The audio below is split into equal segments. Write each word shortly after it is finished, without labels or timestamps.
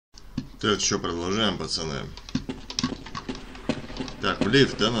Так, что, продолжаем, пацаны. Так, в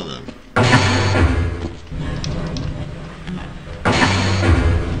лифт, да, надо?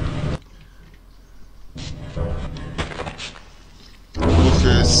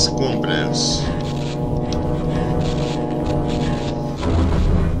 Офис комплекс.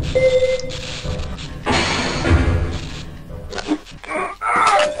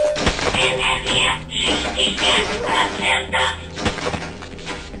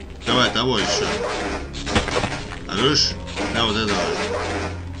 Давай, того еще. Орешь? Да, вот этого.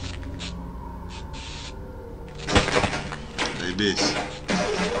 Заебись.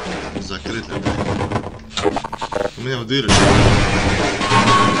 Закрыто. У меня в дырочке.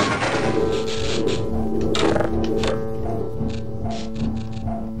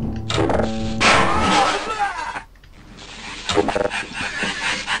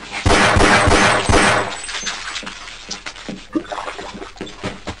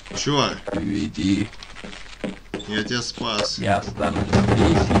 Чувак, Веди. я тебя спас. Я останусь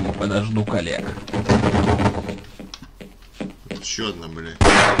здесь и подожду коллег. Еще одна, блин.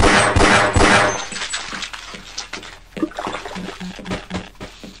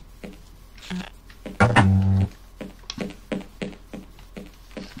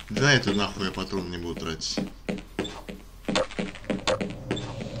 Да, это нахуй я патрон не буду тратить.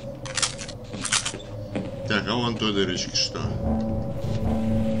 Так, а вон той дырочки что?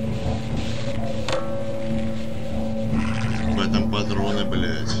 В этом патроны,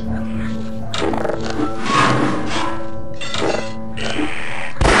 блядь.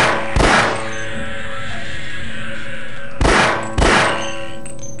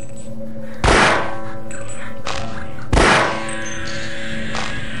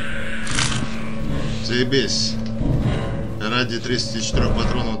 Заебись. Ради 34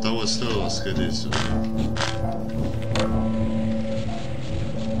 патронов того стоило сходить сюда.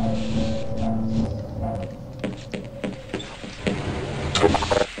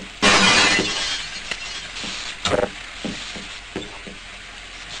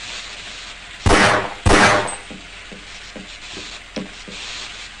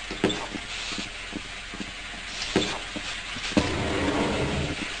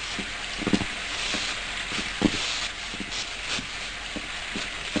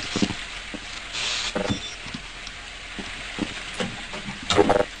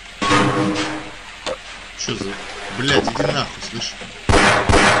 Что за... Блядь, иди нахуй, слышь.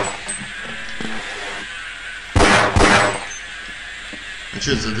 А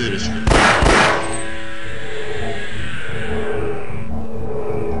что это за дырочка?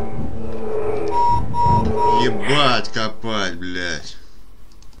 Ебать копать, блядь.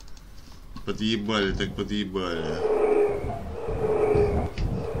 Подъебали, так подъебали.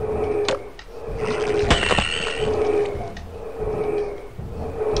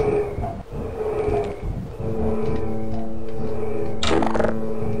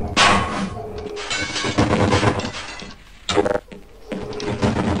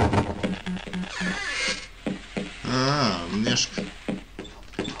 Внешка.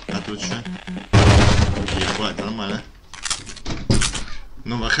 А тут что? Ебать, нормально.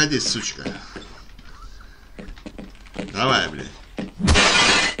 Ну, выходи, сучка. Давай, блядь.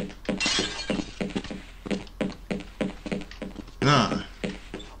 На.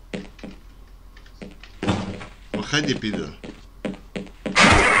 Выходи, пидор.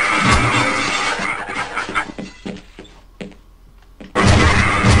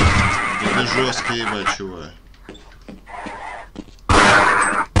 Это жестко, ебать, чувак.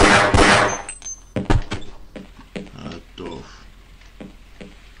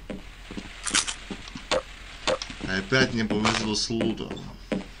 Опять мне повезло с лутом.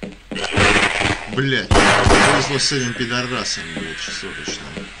 Блять, повезло с этим пидорасом, блять, часовочно.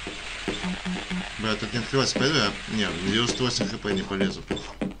 Бля, тут не открывается, пойду я... Не, в 98 хп не полезу.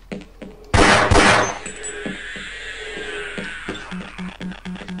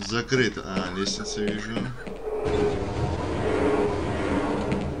 Закрыто. А, лестницу вижу.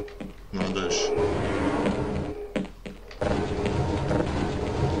 Ну, а дальше?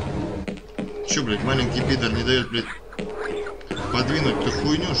 Чё, блядь, маленький пидор не дает, блядь, подвинуть ту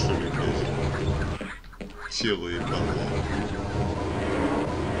хуйню, что ли, блядь? Тело ебаное.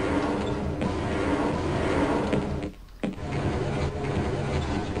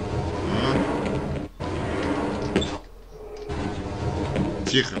 А?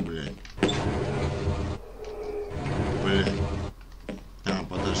 Тихо, блядь. Блядь. А,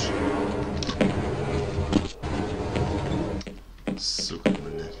 подальше. Сука,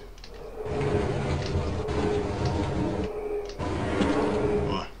 блядь.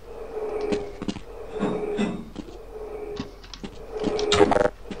 О.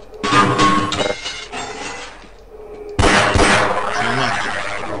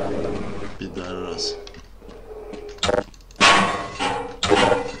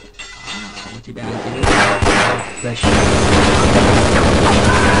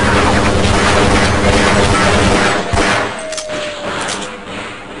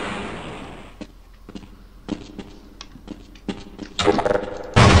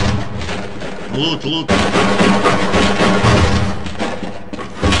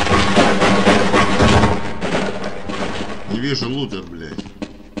 вижу лута, блядь.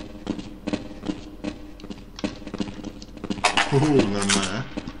 Нормально.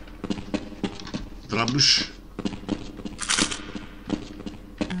 Дробыш.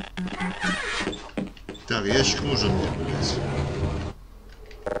 Так, ящик нужен мне, блядь.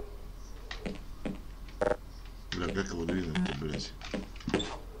 Бля, как его двинуть-то, блядь?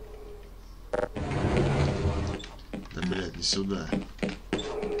 Да, блядь, не сюда.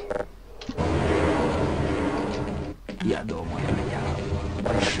 Я думаю, я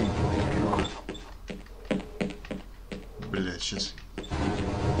пришибаю. Блядь, сейчас.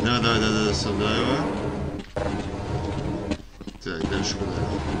 Да, сюда его. Так, дальше куда?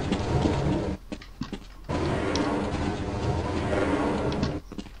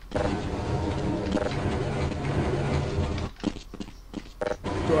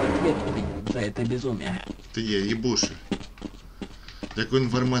 Кто ответственен за это безумие? Ты ебуши. Такой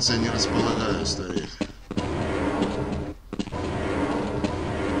информацией не располагаю, старик.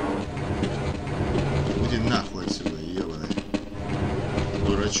 Иди нахуй отсюда, ебаный.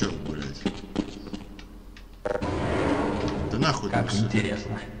 Дурачок, блядь. Да нахуй. Как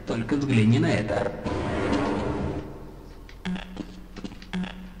интересно. Только взгляни на это.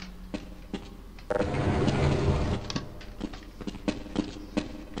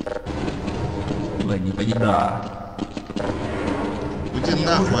 Вы не понимаете. Да. Иди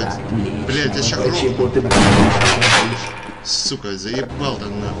нахуй. Отлично. Блядь, я ща Почему хрохну. ты... Сука, заебал-то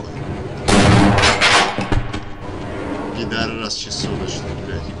нахуй. Пидорас чесоточный,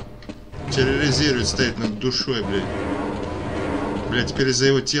 блядь. Терроризирует, стоит над душой, блядь. Блядь, теперь за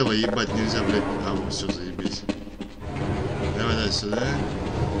его тело ебать нельзя, блядь. А, вот, все, заебись. Давай сюда.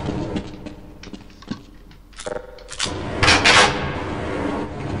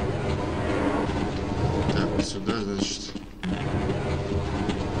 Так, вот сюда, значит.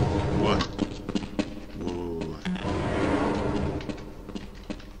 Вот. Во-во-во.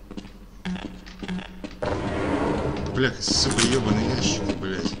 Бля, сука, ебаный ящик,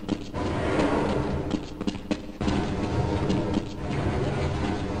 блядь.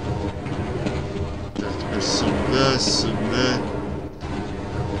 Так, теперь сюда, сюда.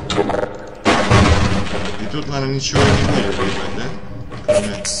 И тут, наверное, ничего не будет, ебать, да?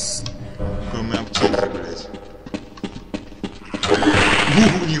 Кроме аптеки, блядь.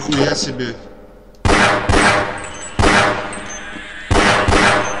 Нихуя себе.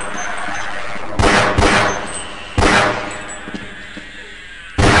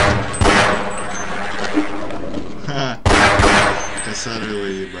 Ха.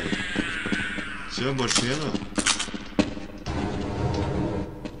 Косорылый, ебать. Все, больше нету?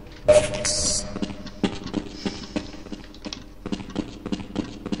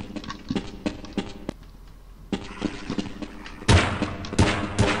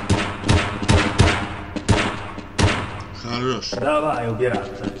 Хорош. Давай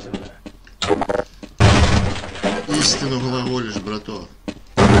убираться отсюда. Истину глаголишь, браток.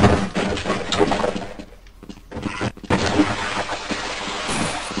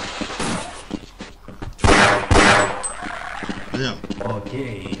 Пойдем.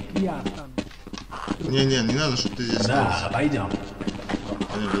 Окей. Я... Не надо, чтобы ты здесь Да, остался. пойдем.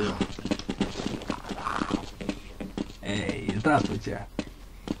 Пойдем. Эй, здравствуйте.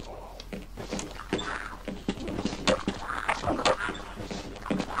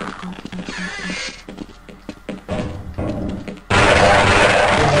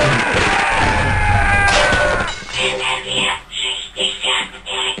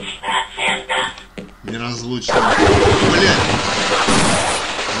 Неразлучно. Блядь.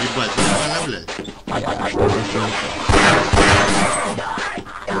 Ебать, нормально, блядь. Я что-то слышал.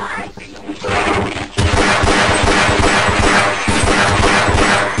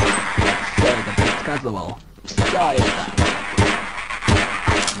 Кто это предсказывал? Кто это?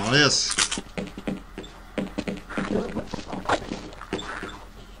 Молодец.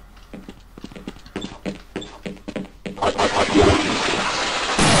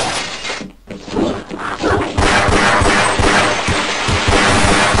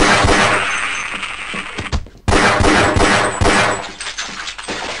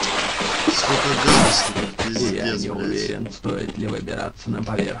 Я не уверен, стоит ли выбираться на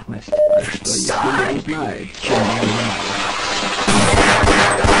поверхность. А что, если он знает, чем я занимаюсь?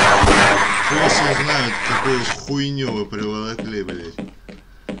 Просто знают, какую хуйню вы приволокли, блядь.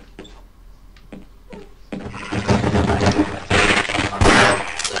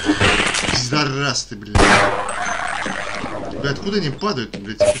 Пиздорас ты, блядь. Блядь, откуда они падают,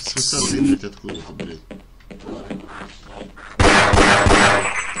 блядь? С высоты, блядь, откуда-то, блядь.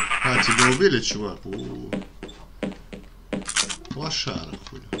 А, тебя убили, чувак? Лошара,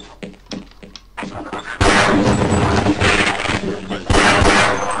 хуй.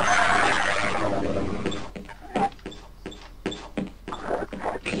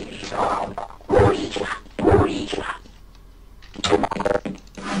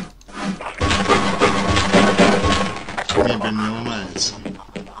 бронь не ломается.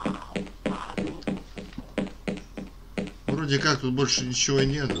 Вроде как тут больше ничего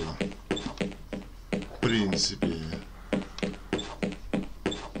нету. В принципе.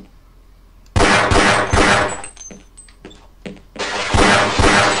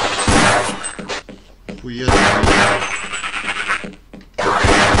 Хуя.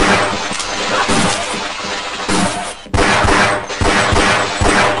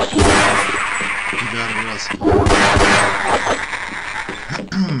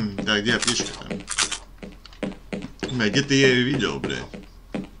 Да, где аптечка там? Да, где-то я ее видел, блядь.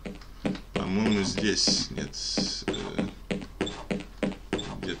 По-моему, здесь. Нет.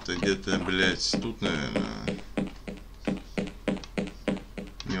 Где-то, блядь, тут, наверное.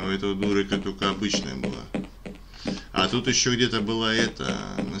 Не, у этого дурика только обычная была. А тут еще где-то была эта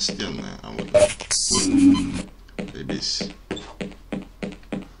настенная. А вот. Заебись.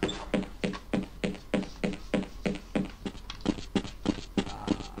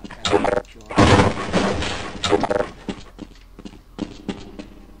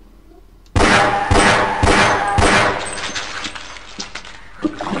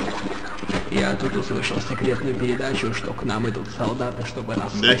 Я тут услышал секретную передачу, что к нам идут солдаты, чтобы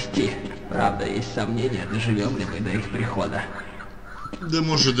нас спасти. Правда, есть сомнения, доживем ли мы до их прихода. Да,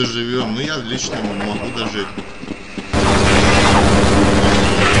 может, доживем, но я лично могу дожить.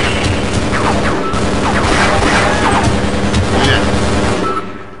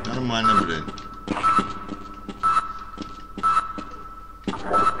 Блядь. Нормально, блядь.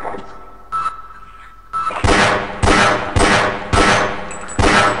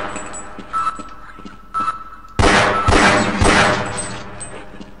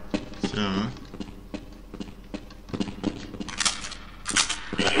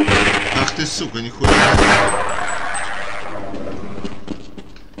 Ах ты, сука, нихуя.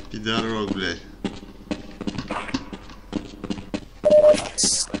 Пидорок, блядь.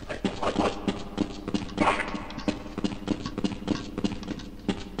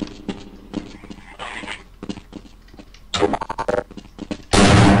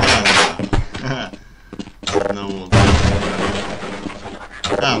 Одного.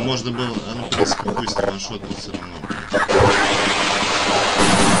 А, можно было... А ну, в принципе, пусть ваншот был все равно, блядь.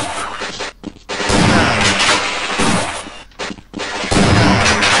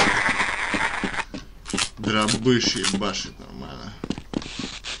 Дробыш ебашит нормально.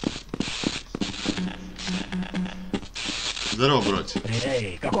 Здорово, брат.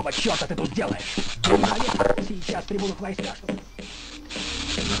 Эй, какого черта ты тут делаешь? Сейчас прибудут войска.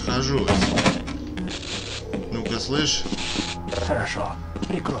 Нахожусь. Ну-ка, слышь. Хорошо,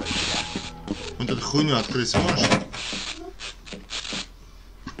 прикрою тебя. Вот эту хуйню открыть сможешь?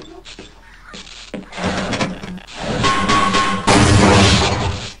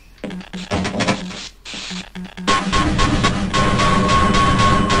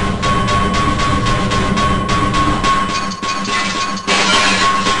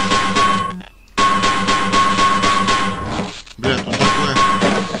 Бля, тут такое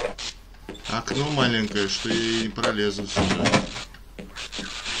окно маленькое, что я не пролезу сюда.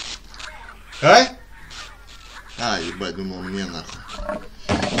 А? А, ебать, думал, мне нахуй.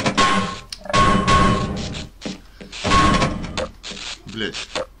 Блять.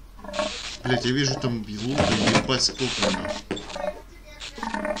 Блять, я вижу там лука, ебать, сколько нахуй.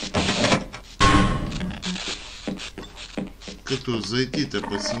 Как тут зайти-то,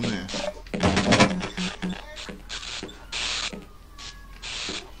 пацаны?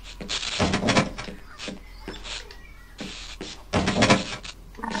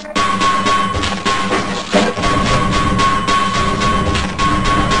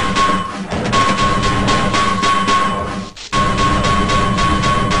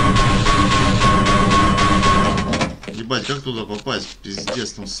 Ебать, как туда попасть?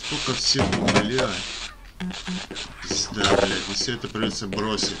 Пиздец, там столько всего, бля. Пизда, блядь, и все это придется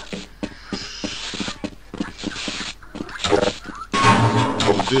бросить.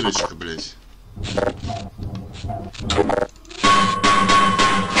 О, дырочка, блядь.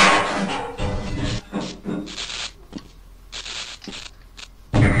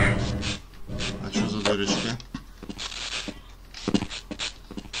 А что за дырочка?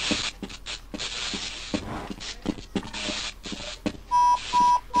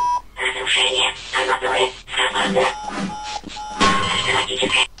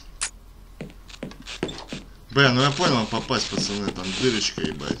 Бля, ну я понял попасть, пацаны, там дырочка,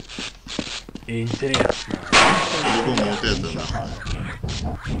 ебать. Интересно. По-любому вот это, нахуй.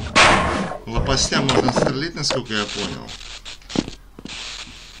 Лопастям можно сверлить, насколько я понял.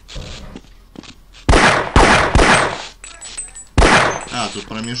 А, тут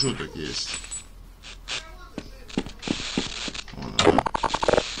промежуток есть.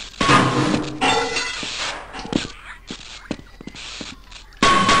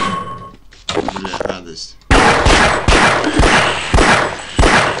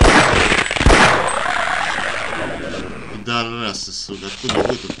 Пидорасы, сука. Откуда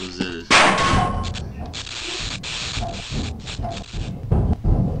вы тут взялись?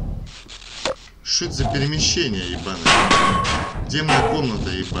 Что это за перемещение, ебаное? Где моя комната,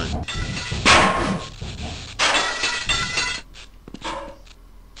 ебать?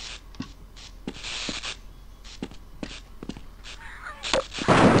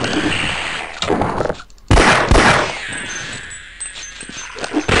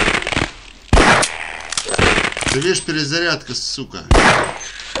 Ты видишь, перезарядка, сука.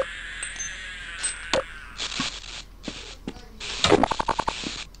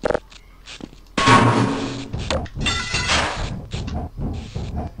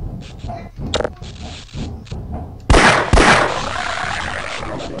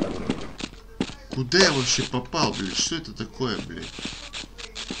 Куда я вообще попал, блядь? Что это такое, блядь?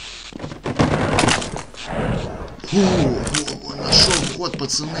 Фу, нашел ход,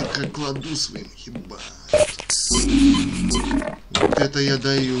 пацаны, как кладу своим, ебать. Вот это я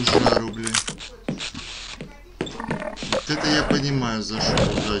даю жару, блядь. Вот это я понимаю, зашел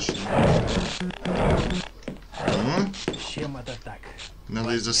удачно. Ну? Чем это так?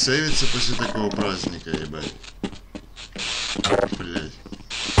 Надо и засейвиться после такого праздника, ебать. Блядь.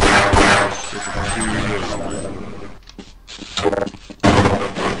 Это хуёво, блядь.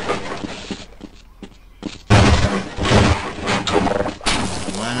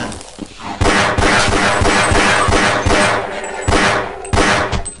 Нормально.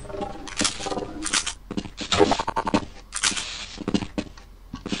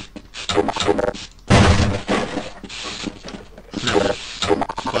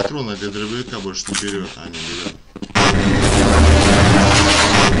 Патроны для дробовика больше не берет. А, не берет.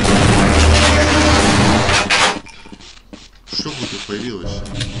 Что тут появилось?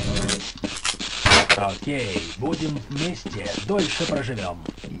 Окей, будем вместе, дольше проживем.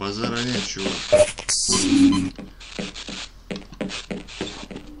 Базара нет, чувак.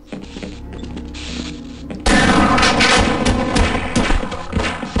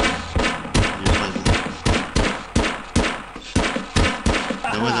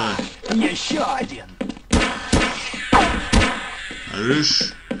 Давай. Еще один.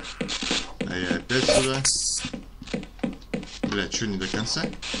 Рыж. А я опять сюда. Бля, что, не до конца?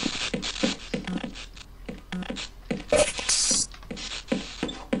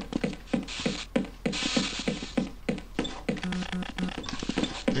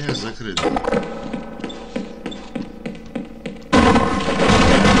 Конечно, закрыто.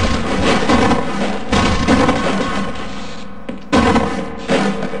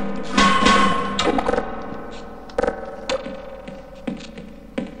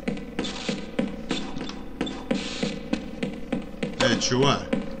 Чувак,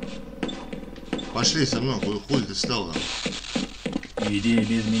 пошли со мной, хуй ты встал. Иди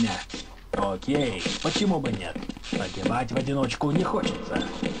без меня. Окей, почему бы нет? Погибать в одиночку не хочется.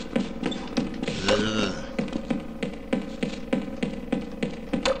 Да.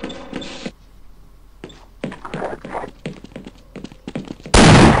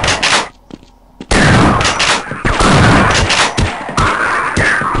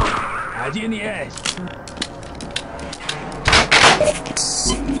 Один есть.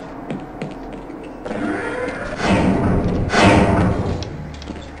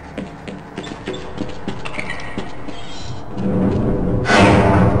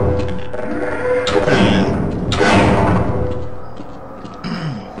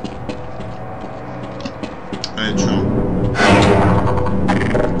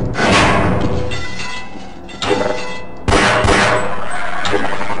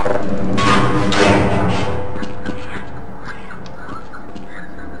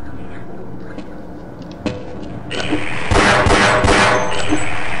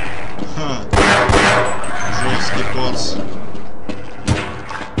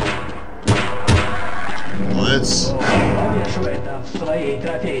 Повешу это в своей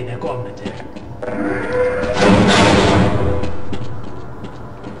трофейной комнате.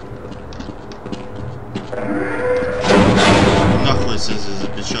 Нахуй я здесь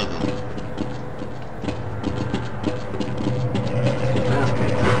запечатал.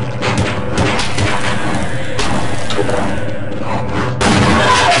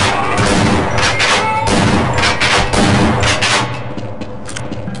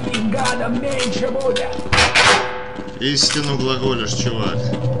 И гадом меньше будет. Истину глаголишь, чувак.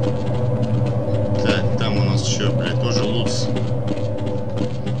 Так, там у нас что, блядь, тоже луц.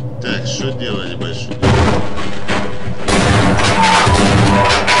 Так, что делать, большой?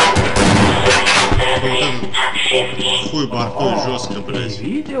 Хуй бортуй жестко, блядь. Ты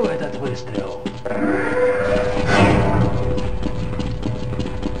видел этот выстрел?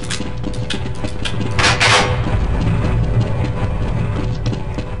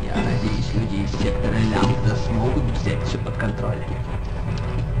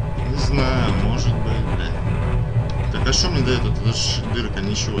 тут ж дырка,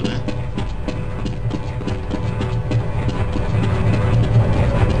 ничего, да?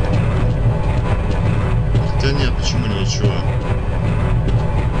 Хотя нет, почему ничего?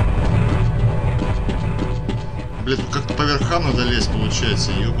 Блин, тут как-то по верхам надо лезть,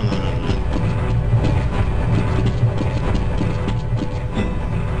 получается, ёбаный рот, блин.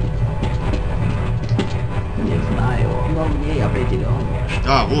 Не знаю, но в ней определенно.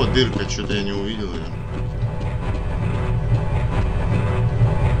 А, вот дырка, что-то я не увидел ее.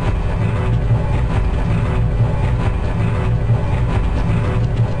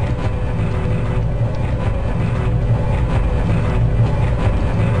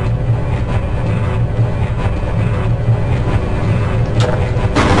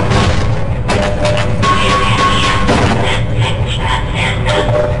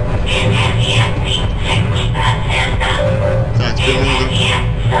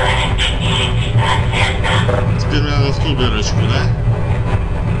 Теперь мне надо в ту дырочку, да?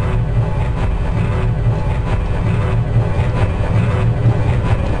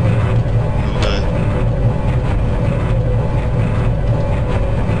 Ну да.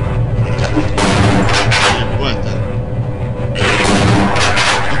 Ебать-то.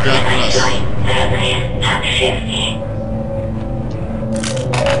 И как раз.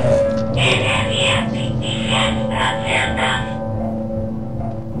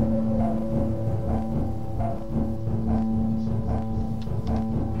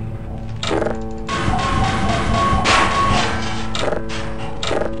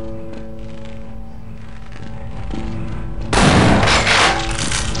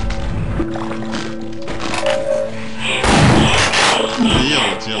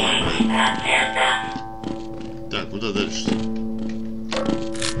 Тело, так, куда дальше?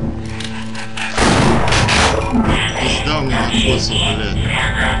 Пизда у меня накосил, блядь.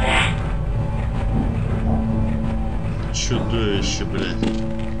 Чудовище, блядь.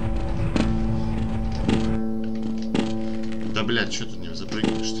 Да, блядь, что тут не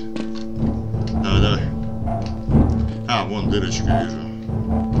запрыгнешь-то? Давай, давай. А, вон дырочка вижу.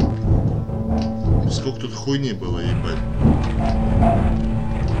 Сколько тут хуйни было, ебать.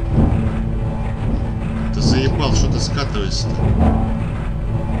 Ты заебал, что ты скатываешься-то?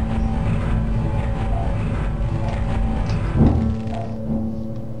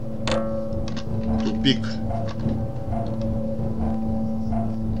 Тупик.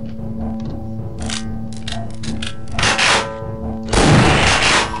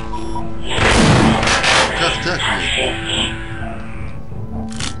 Как так, блядь?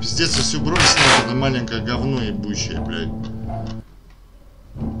 Пиздец, я все бросил, это маленькое говно ебучее, блядь.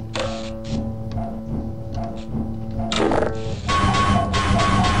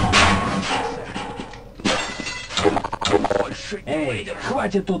 Эй,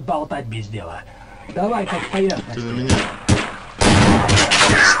 хватит тут болтать без дела. Давай как поехали. Ты на меня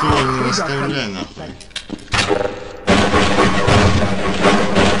ствол не наставляй, нахуй.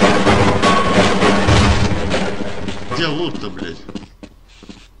 Где лут-то, блядь?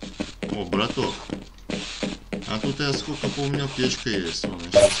 О, браток. А тут я сколько помню, печка есть. Вон,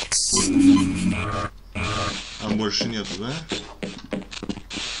 а больше нету, да?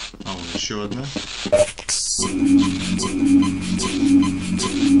 А, вон еще одна.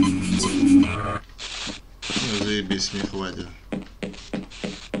 Ну, заебись, не хватит.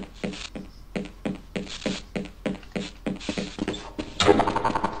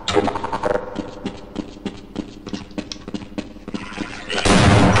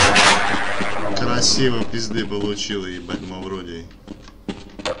 Красиво пизды получила, ебать, Мавродий.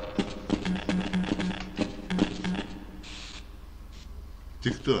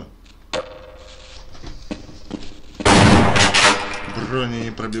 Ты кто?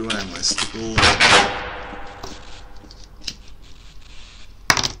 Броненепробиваемое стекло.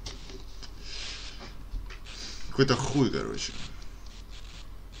 Какой-то хуй, короче.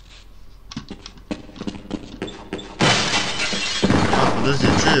 Подожди,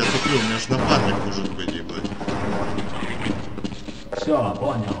 что я туплю? У меня ж напарник может быть, ебать. Все,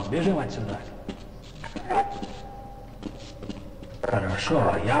 понял. Бежим отсюда.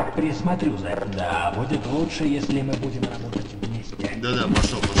 Хорошо, я присмотрю за этим. Да, будет лучше, если мы будем работать вместе. Да-да,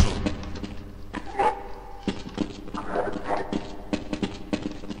 пошел, пошел.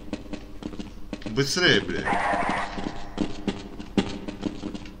 Быстрее, блядь.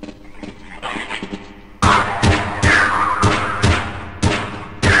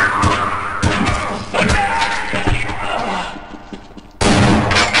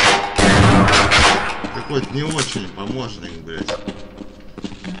 Какой-то не очень помощник, блядь.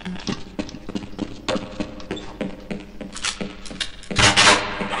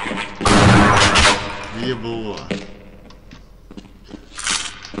 Ебло.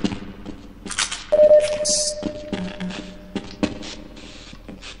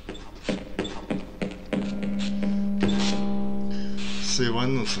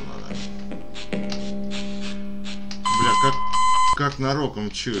 рвануться надо. Бля, как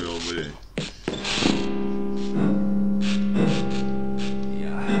нароком чуял, блядь.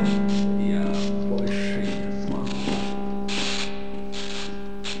 Я больше не смогу.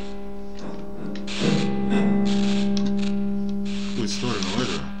 В какую сторону, в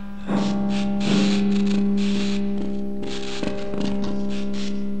эту?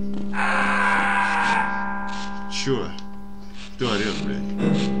 Чё? Кто орёт, блядь?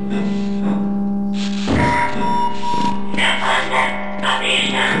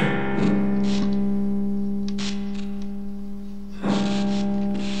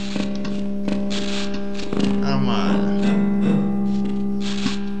 Нормально.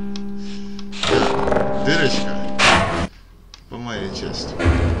 Дырочка по моей части.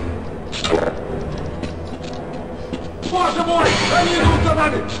 Боже мой! Они идут за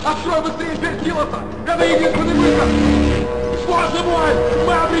нами! Открой быстрее дверь силоса! Это единственный выход! Боже мой!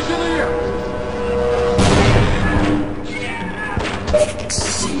 Мы обречены!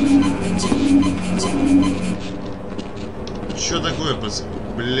 Что такое, пацан?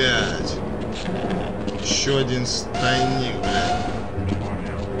 Блядь. Еще один стайник, блядь.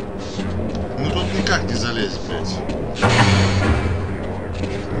 Ну тут никак не залезть, блядь.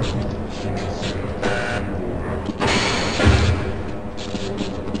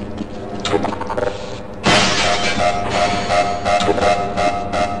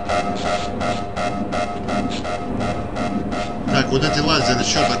 Так, вот эти лазеры,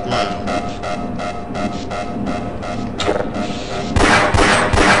 что такое?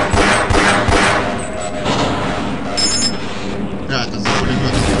 А, это за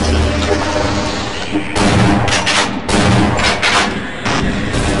пулемётом включили.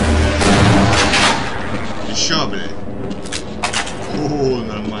 Еще, блядь. О,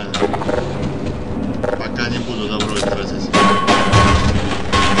 нормально. Пока не буду добро тратить.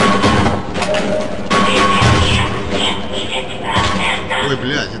 Ой,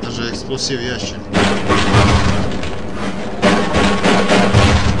 блядь, это же эксплосив ящик.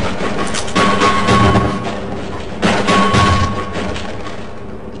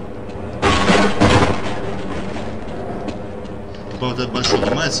 Вот этот большой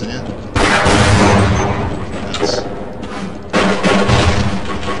ломается, нет? Нет.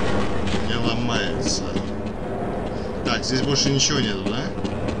 Не ломается. Так, здесь больше ничего нету, да?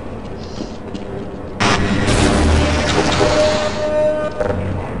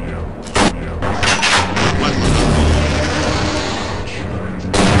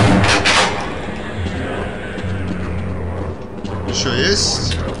 Еще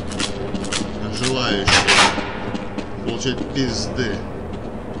есть желающие получать пизды?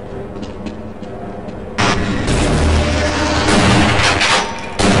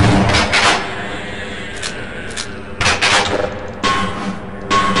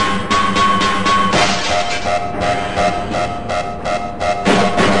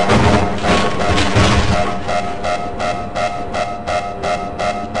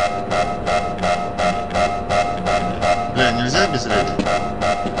 Бля, нельзя без реки?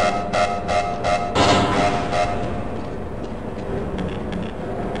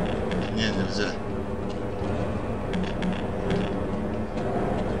 Не, нельзя.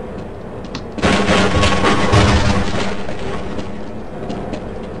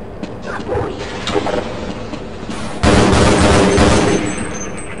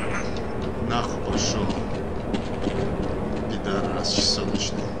 Нахуй пошел. Пидорас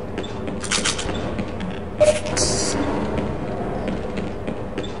чесоточный.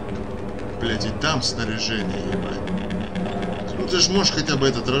 Блять, и там снаряжение, ебать. Ну ты ж можешь хотя бы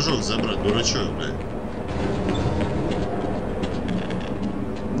этот рожок забрать, дурачок, блядь.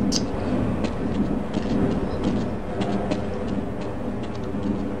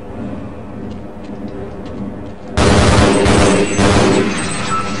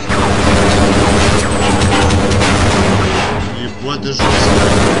 Ебать, ты жестко.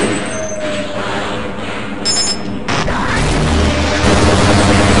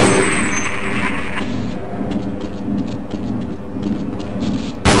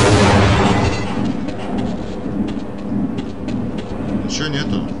 Ничего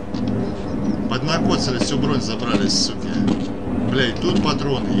нету. Поднакоцали, всю бронь забрали, суки. Блядь, тут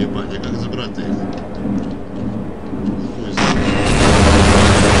патроны, ебать, а как забрать-то их? Хуй знает.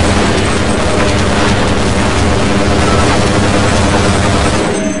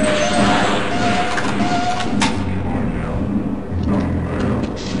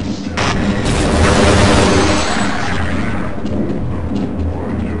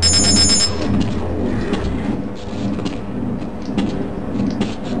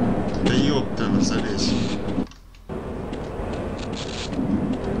 Да ёпта, залезь.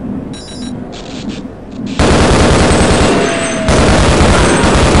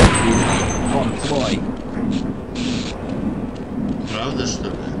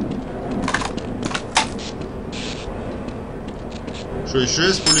 Что, еще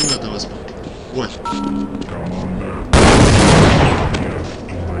есть пулеметы вас? Ой.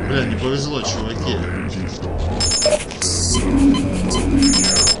 Бля, не повезло, чуваки.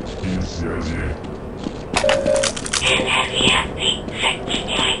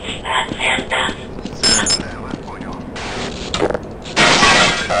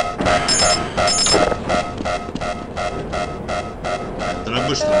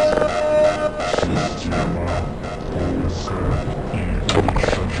 Дробы что ли?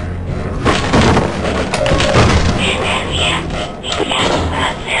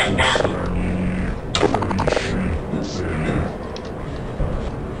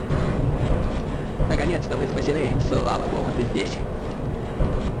 Наконец-то вы спасены. Слава богу, ты здесь.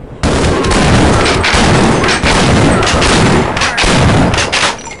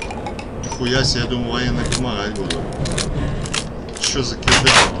 Нихуя себе, я думаю, военный помогать буду. Чё за кидал?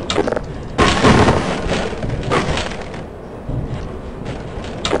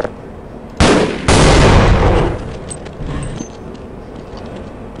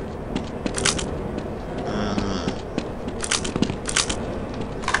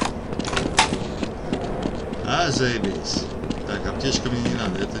 Заебись. Так, аптечка мне не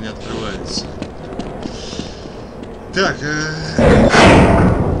надо, это не открывается. Так,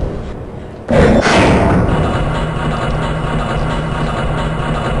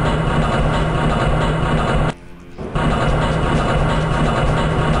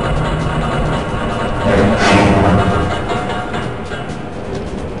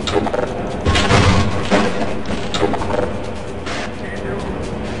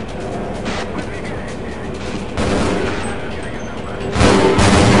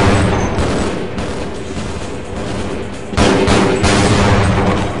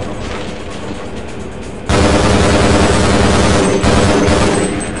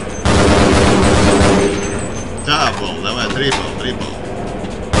 давай, трипл.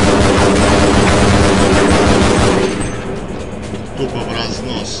 Тупо в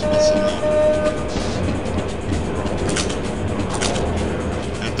разнос, пацаны.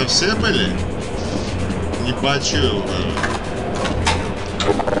 Это все были? Не почуял даже.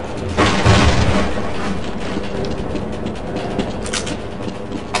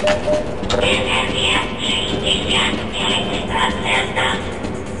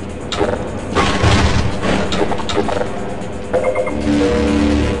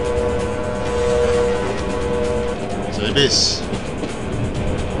 Заебись.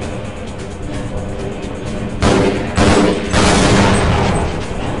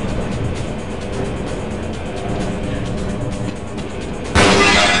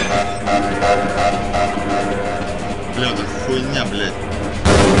 Бля, это хуйня, блядь.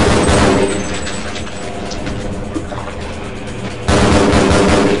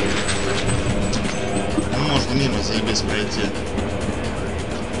 Ну, можно мимо заебись пройти.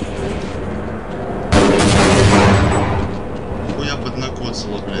 Хуя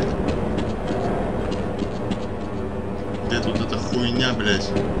поднакоцала, блядь. Где тут эта хуйня, блядь?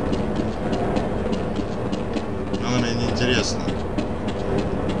 Она мне не интересна.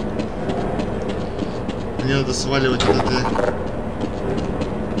 Мне надо сваливать вот это.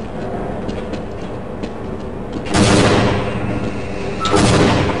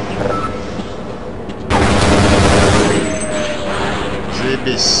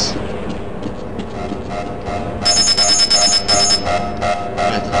 Заебись.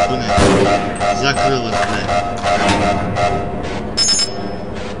 Это хуйня. Закрылась, блядь.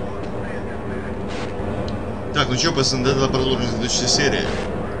 Так, ну чё, пацаны, до этого продолжим в следующей серии.